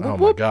question. Oh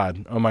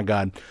my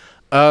God.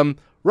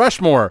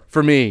 Rushmore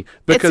for me.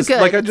 Because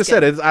like I just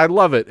said, I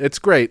love it. It's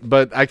great.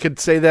 But I could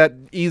say that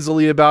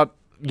easily about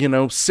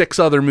 6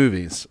 other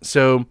movies.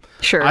 So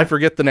sure. I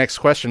forget the next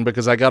question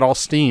because I got all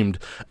steamed.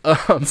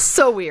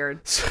 So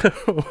weird.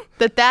 So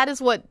that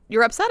is what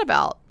you're upset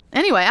about.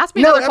 Anyway, ask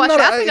me another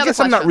question. I guess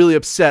I'm not really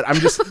upset. I'm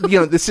just,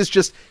 this is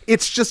just,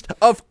 it's just,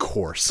 of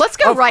course. Let's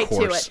go right to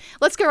it. All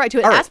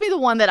right. Ask me the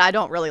one that I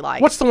don't really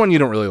like. What's the one you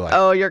don't really like?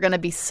 Oh, you're going to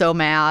be so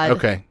mad.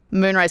 Okay.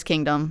 Moonrise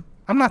Kingdom.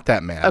 I'm not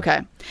that mad.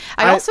 Okay.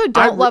 I also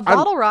don't love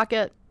Bottle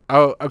Rocket.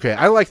 Oh, okay.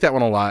 I like that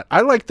one a lot.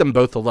 I like them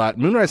both a lot.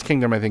 Moonrise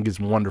Kingdom, I think, is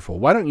wonderful.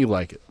 Why don't you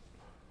like it?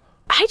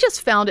 I just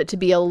found it to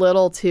be a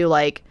little too,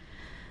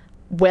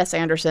 Wes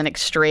Anderson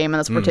extreme in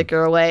this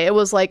particular way. It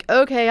was like,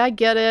 okay, I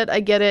get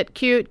it.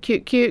 Cute.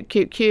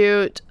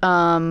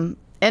 And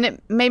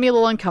it made me a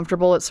little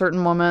uncomfortable at certain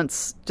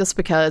moments just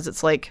because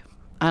it's like,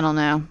 I don't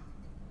know.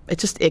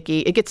 It's just icky.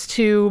 It gets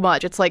too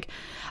much. It's like,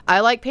 I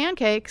like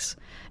pancakes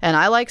and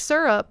I like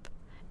syrup.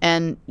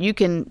 And you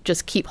can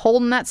just keep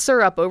holding that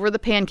syrup over the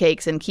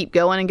pancakes and keep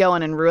going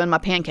and ruin my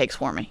pancakes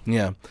for me.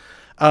 Yeah.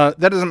 That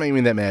doesn't make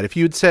me that mad. If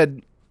you had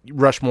said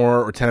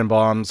Rushmore or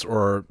Tenenbaums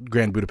or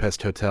Grand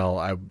Budapest Hotel,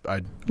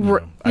 I'd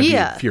be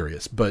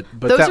furious. But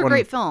those that are one,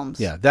 great films.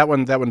 Yeah, that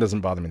one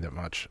doesn't bother me that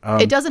much.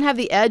 It doesn't have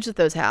the edge that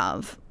those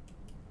have,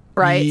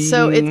 right?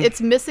 So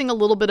it's missing a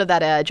little bit of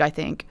that edge, I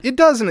think. It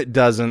does and it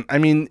doesn't. I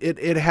mean,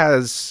 it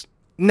has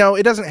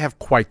it doesn't have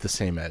quite the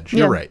same edge.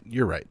 You're right.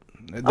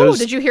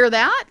 Did you hear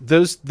that?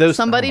 Those.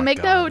 Somebody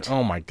make note.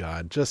 Oh my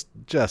God! Just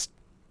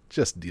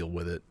deal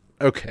with it.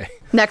 Okay.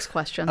 Next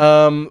question.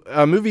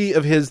 A movie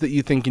of his that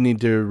you think you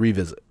need to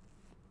revisit.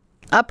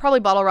 Probably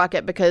Bottle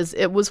Rocket because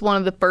it was one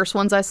of the first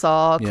ones I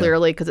saw,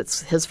 clearly, because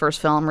it's his first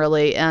film,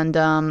 really, and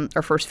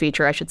or first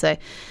feature, I should say.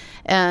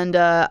 And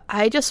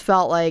I just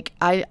felt like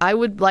I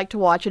would like to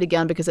watch it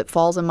again because it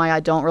falls in my I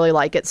don't really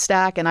like it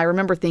stack. And I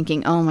remember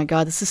thinking, oh my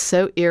God, this is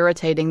so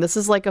irritating. This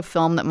is like a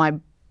film that my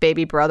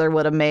baby brother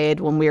would have made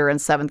when we were in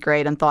 7th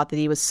grade and thought that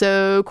he was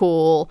so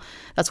cool.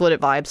 That's what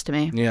it vibes to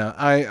me. Yeah,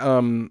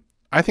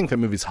 I think that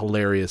movie's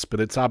hilarious, but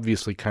it's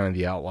obviously kind of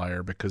the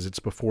outlier because it's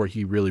before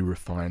he really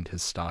refined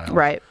his style.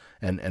 Right.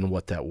 And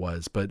what that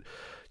was. But,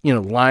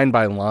 line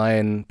by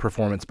line,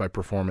 performance by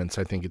performance,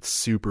 I think it's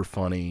super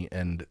funny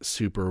and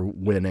super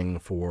winning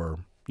for,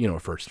 a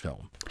first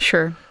film.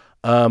 Sure.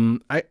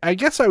 I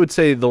guess I would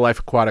say The Life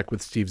Aquatic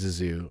with Steve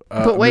Zissou.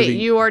 But wait,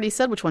 you already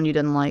said which one you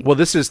didn't like. Well,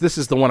 this is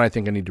the one I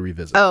think I need to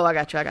revisit. Oh, I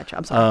got you.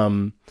 I'm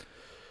sorry.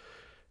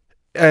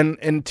 And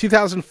in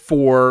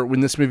 2004,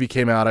 when this movie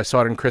came out, I saw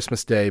it on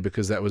Christmas Day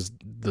because that was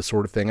the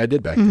sort of thing I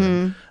did back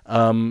then.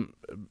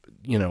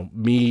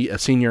 Me, a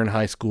senior in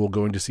high school,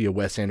 going to see a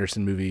Wes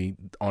Anderson movie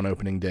on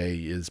opening day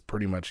is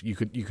pretty much you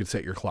could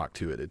set your clock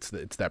to it. It's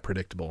that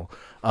predictable.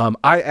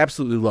 I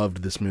absolutely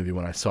loved this movie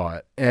when I saw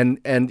it, and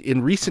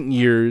in recent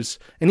years,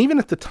 and even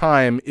at the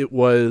time, it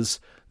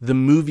was the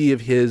movie of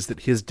his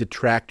that his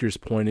detractors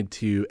pointed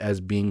to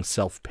as being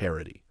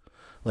self-parody.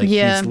 Like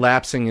he's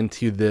lapsing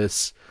into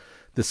this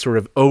sort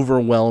of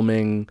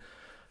overwhelming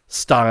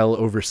style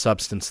over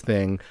substance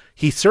thing.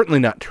 He's certainly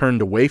not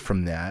turned away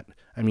from that.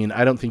 I mean,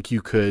 I don't think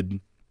you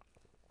could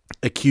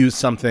accuse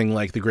something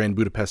like The Grand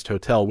Budapest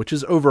Hotel, which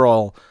is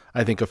overall,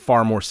 I think, a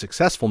far more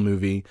successful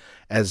movie,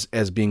 as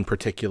being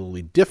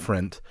particularly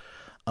different.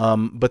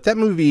 But that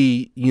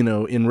movie,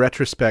 in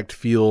retrospect,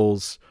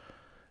 feels...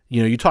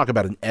 you talk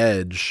about an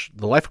edge.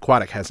 The Life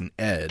Aquatic has an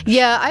edge.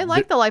 Yeah, I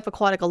like The Life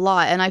Aquatic a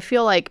lot, and I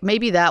feel like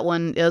maybe that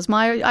one is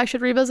I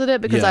should revisit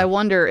it because I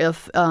wonder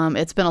if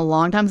it's been a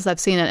long time since I've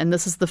seen it, and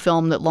this is the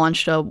film that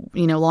launched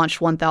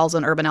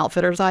 1,000 Urban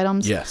Outfitters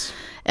items. Yes.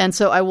 And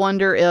so I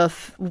wonder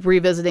if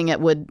revisiting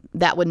it would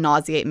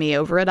nauseate me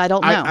over it. I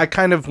don't know. I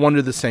kind of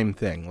wonder the same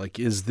thing. Like,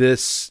 is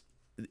this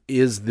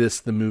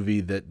the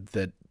movie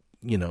that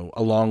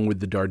along with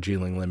the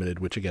Darjeeling Limited,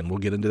 which again we'll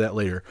get into that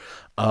later,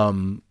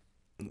 kind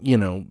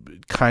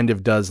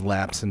of does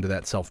lapse into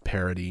that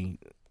self-parody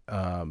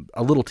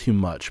a little too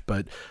much.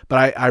 But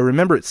I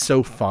remember it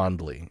so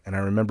fondly, and I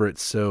remember it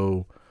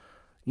so,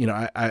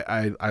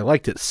 I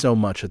liked it so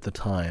much at the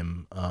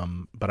time,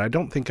 but I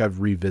don't think I've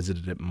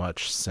revisited it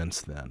much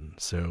since then.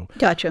 So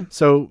gotcha.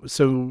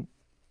 So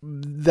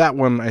that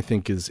one I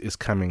think is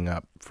coming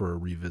up for a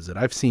revisit.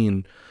 I've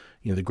seen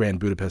the Grand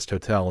Budapest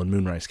Hotel and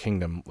Moonrise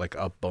Kingdom like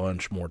a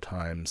bunch more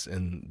times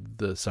in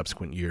the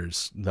subsequent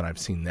years than I've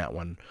seen that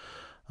one.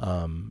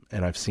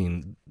 And I've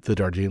seen the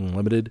Darjeeling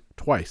Limited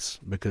twice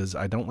because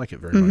I don't like it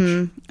very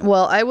much.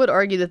 Well, I would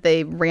argue that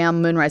they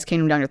ram Moonrise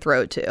Kingdom down your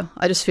throat too.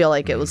 I just feel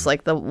like it was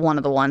like one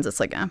of the ones that's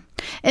like,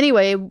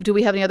 Anyway, do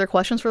we have any other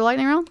questions for the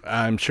lightning round?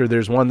 I'm sure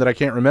there's one that I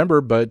can't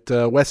remember, but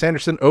Wes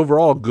Anderson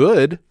overall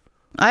good.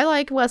 I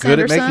like Wes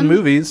Anderson. Anderson. Good at making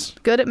movies.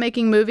 Good at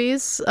making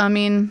movies. I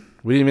mean,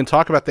 we didn't even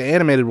talk about the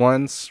animated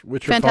ones,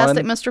 which are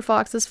fantastic. fun. Mr.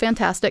 Fox is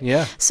fantastic.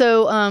 Yeah.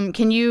 So,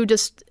 can you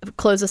just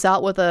close us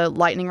out with a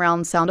lightning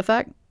round sound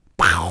effect?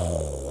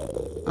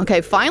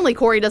 Okay, finally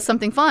Corey does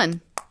something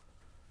fun.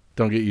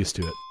 Don't get used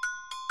to it.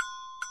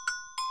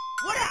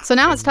 So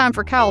now it's time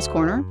for Cal's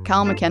Corner.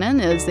 Cal McKinnon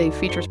is the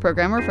features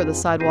programmer for the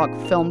Sidewalk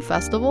Film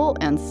Festival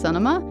and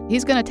Cinema.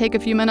 He's going to take a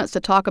few minutes to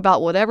talk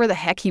about whatever the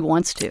heck he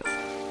wants to.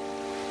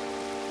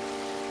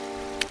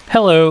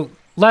 Hello.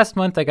 Last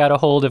month, I got a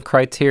hold of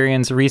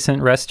Criterion's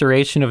recent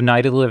restoration of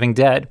Night of the Living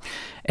Dead,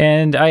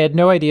 and I had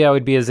no idea I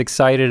would be as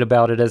excited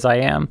about it as I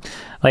am.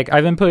 Like,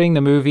 I've been putting the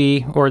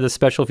movie or the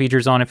special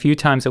features on a few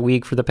times a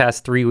week for the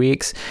past 3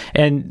 weeks,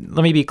 and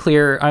let me be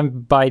clear,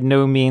 I'm by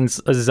no means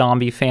a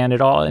zombie fan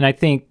at all, and I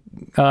think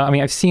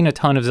I've seen a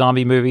ton of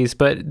zombie movies,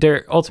 but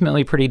they're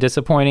ultimately pretty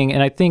disappointing,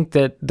 and I think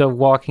that The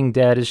Walking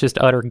Dead is just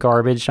utter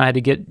garbage. I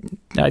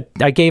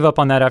gave up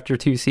on that after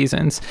 2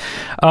 seasons.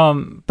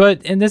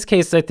 But in this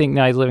case, I think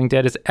Night of the Living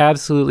Dead is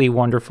absolutely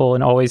wonderful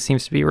and always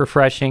seems to be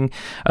refreshing.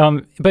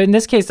 But in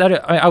this case,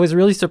 I was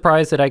really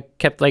surprised that I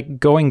kept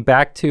going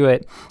back to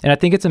it, and I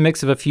think it's a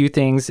mix of a few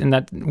things. In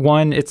that,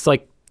 one, it's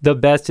the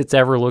best it's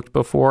ever looked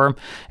before,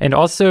 and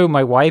also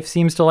my wife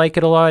seems to like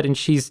it a lot, and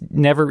she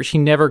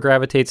never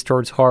gravitates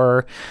towards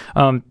horror.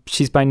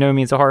 She's by no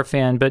means a horror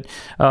fan, but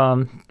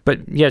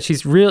yeah,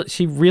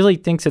 she really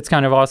thinks it's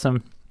kind of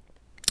awesome.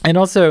 And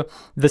also,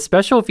 the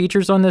special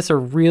features on this are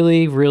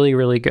really, really,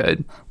 really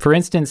good. For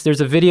instance,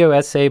 there's a video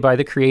essay by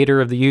the creator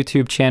of the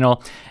YouTube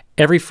channel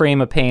Every Frame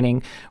a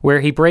Painting,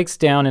 where he breaks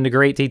down into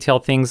great detail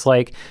things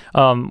like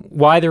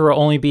why there will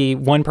only be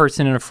one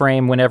person in a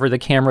frame whenever the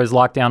camera is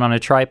locked down on a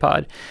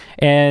tripod.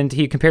 And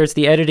he compares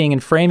the editing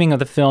and framing of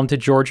the film to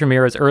George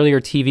Romero's earlier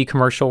TV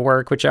commercial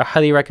work, which I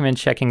highly recommend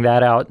checking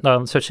that out,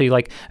 especially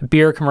like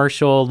beer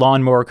commercial,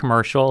 lawnmower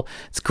commercial.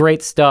 It's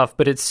great stuff,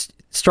 but it's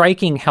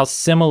striking how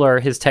similar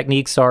his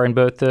techniques are in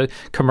both the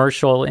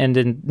commercial and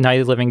in Night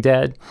of the Living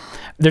Dead.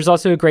 There's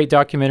also a great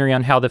documentary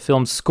on how the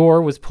film's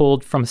score was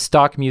pulled from a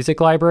stock music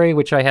library,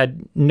 which I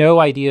had no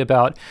idea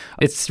about.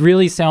 It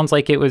really sounds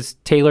like it was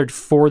tailored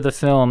for the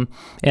film,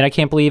 and I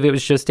can't believe it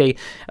was just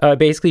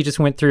basically just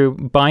went through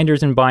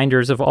binders and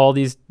binders of all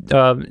these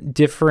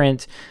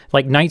different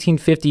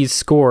 1950s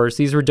scores.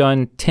 These were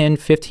done 10,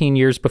 15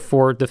 years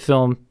before the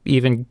film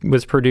even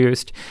was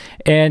produced.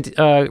 And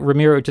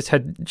Romero just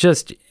had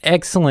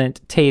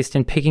excellent taste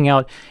in picking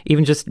out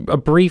even just a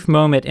brief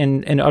moment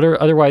and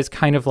otherwise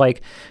kind of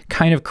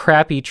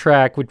crappy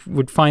track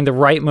would find the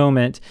right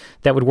moment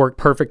that would work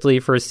perfectly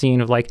for a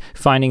scene of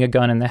finding a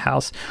gun in the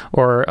house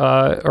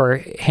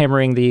or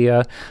hammering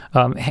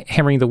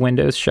the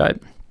windows shut.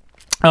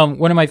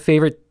 One of my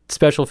favorite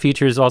special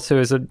features also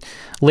is a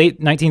late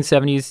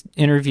 1970s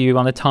interview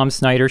on the Tom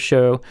Snyder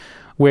Show,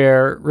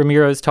 where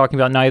Ramiro is talking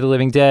about Night of the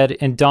Living Dead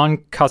and Don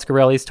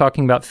Coscarelli is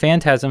talking about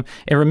Phantasm,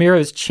 and Ramiro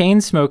is chain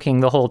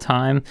smoking the whole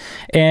time.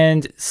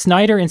 And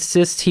Snyder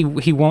insists he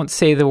won't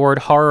say the word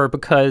horror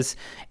because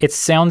it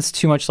sounds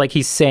too much like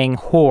he's saying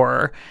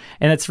horror.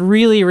 And it's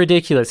really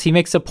ridiculous. He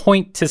makes a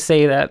point to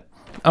say that.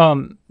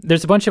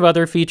 There's a bunch of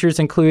other features,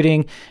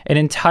 including an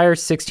entire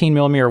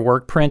 16mm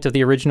work print of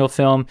the original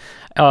film,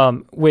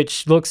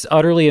 which looks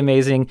utterly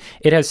amazing.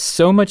 It has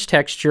so much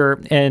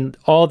texture, and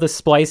all the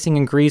splicing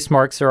and grease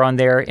marks are on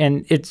there.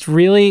 And it's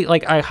really,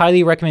 like, I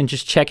highly recommend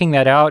just checking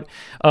that out.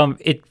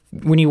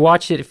 When you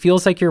watch it, it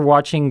feels like you're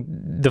watching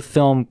the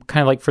film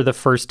kind of like for the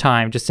first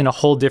time, just in a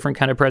whole different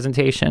kind of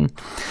presentation.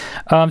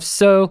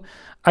 So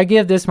I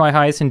give this my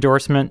highest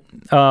endorsement.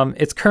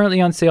 It's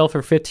currently on sale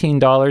for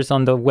 $15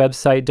 on the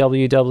website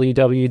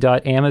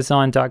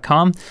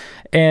www.amazon.com.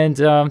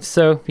 And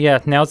so, yeah,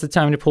 now's the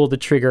time to pull the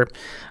trigger.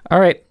 All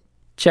right,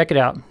 check it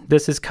out.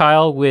 This is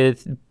Kyle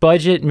with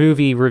Budget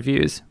Movie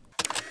Reviews.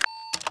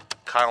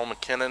 Kyle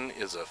McKinnon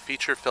is a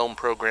feature film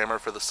programmer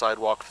for the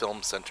Sidewalk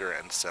Film Center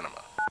and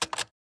Cinema.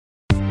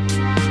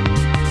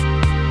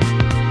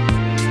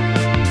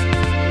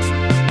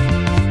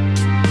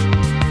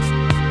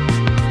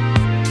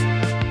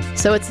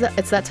 So it's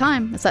that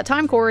time. It's that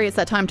time, Corey. It's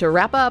that time to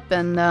wrap up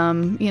and,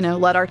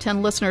 let our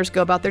 10 listeners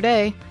go about their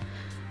day.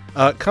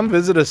 Come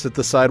visit us at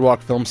the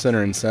Sidewalk Film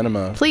Center and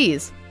Cinema.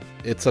 Please.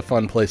 It's a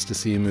fun place to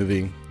see a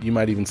movie. You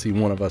might even see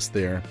one of us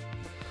there.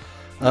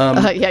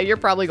 Yeah, you're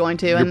probably going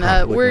to. And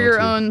we're your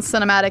own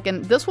cinematic.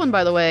 And this one,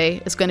 by the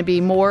way, is going to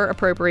be more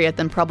appropriate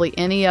than probably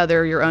any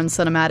other your own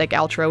cinematic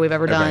outro we've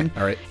ever done.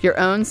 All right. Your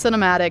own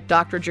cinematic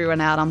Dr. Drew and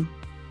Adam.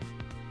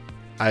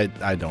 I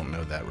don't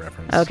know that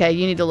reference. Okay,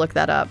 you need to look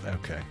that up.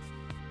 Okay.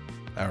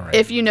 All right.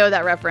 If you know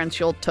that reference,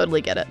 you'll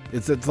totally get it.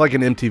 It's like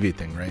an MTV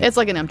thing, right? It's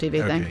like an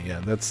MTV thing. Okay, yeah,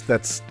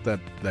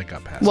 that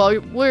got passed. Well,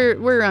 we're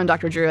your own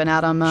Dr. Drew and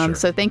Adam. Sure.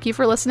 So thank you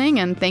for listening,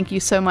 and thank you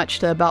so much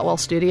to Boutwell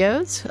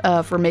Studios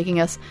for making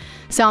us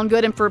sound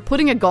good and for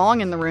putting a gong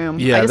in the room.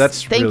 Yeah,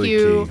 that's really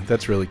key.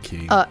 That's really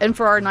key. And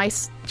for our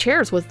nice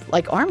chairs with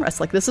like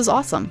armrests. Like, this is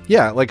awesome.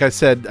 Yeah, like I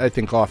said, I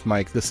think off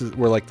mic,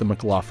 we're like the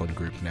McLaughlin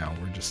group now.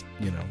 We're just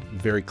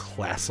very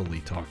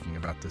classily talking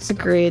about this stuff.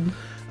 Agreed.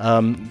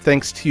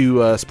 Thanks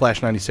to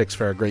Splash 96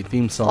 for our great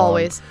theme song.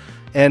 Always.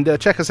 And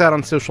check us out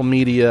on social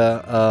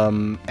media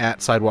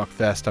at Sidewalk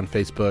Fest on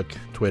Facebook,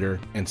 Twitter,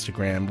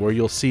 Instagram, where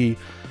you'll see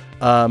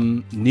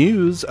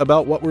news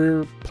about what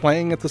we're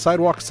playing at the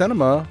Sidewalk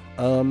Cinema,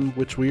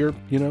 which we are,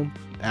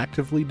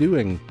 actively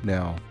doing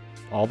now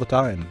all the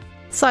time.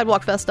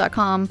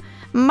 Sidewalkfest.com.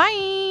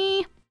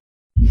 Bye.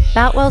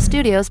 Boutwell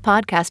Studios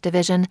Podcast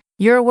Division.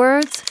 Your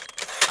words,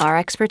 our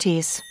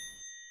expertise.